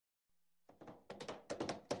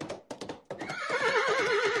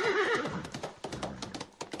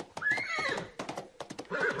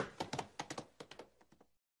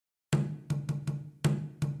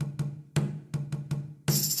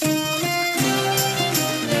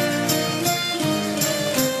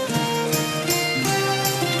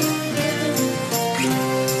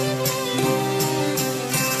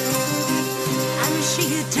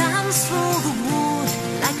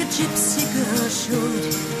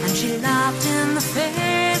She laughed in the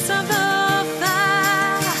face of the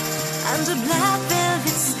fire under black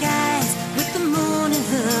velvet skies, with the moon in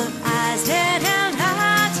her eyes, head held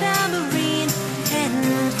high, tambourine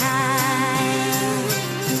held high.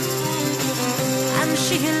 And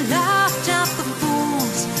she laughed at the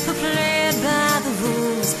fools who played by the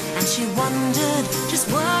rules, and she wondered just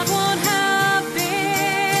what would have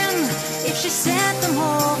been if she set them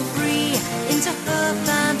all free into her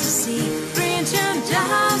fantasy, free to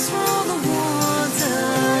dance through the woods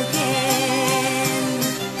again.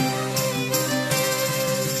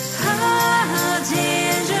 A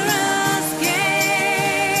dangerous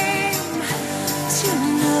game to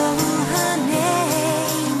know her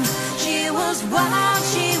name. She was wild,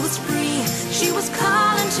 she was free, she was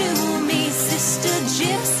calling to me, Sister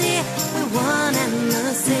Gypsy, we're one and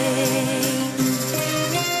the same.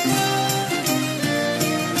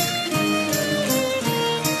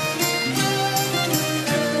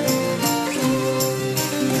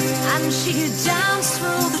 She danced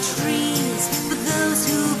through the trees for those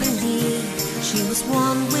who believe she was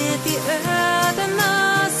one with the earth and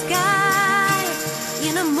the sky.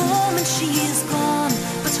 In a moment she is gone,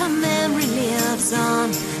 but her memory lives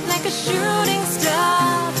on like a shooting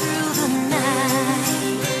star through the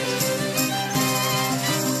night.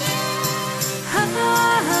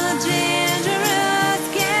 A dangerous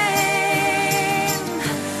game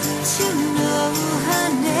to know her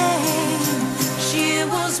name. She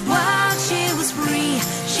was wild, she was free,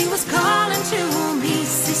 she was calling to me,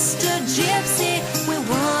 Sister Gypsy, we're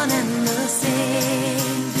one and the same.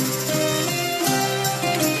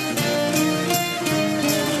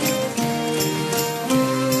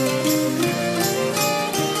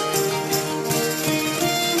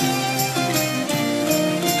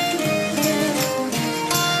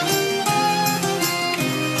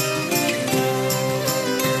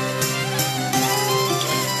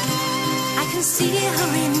 See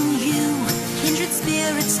her in you, kindred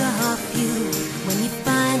spirits are few. When you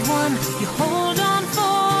find one, you hold on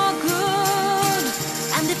for good.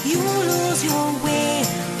 And if you lose your way,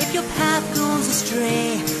 if your path goes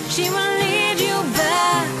astray, she will lead you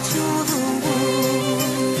back to the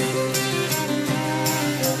wood.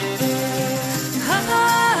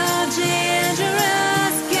 A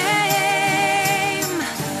dangerous game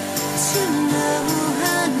to know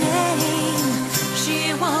her name. She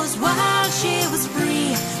was wild, she was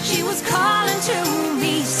free, she was calling to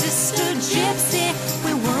me, Sister Gypsy,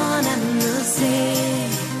 we're one and the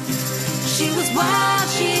same. She was wild,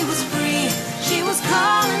 she was free, she was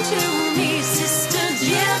calling to me, Sister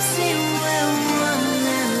Gypsy, we're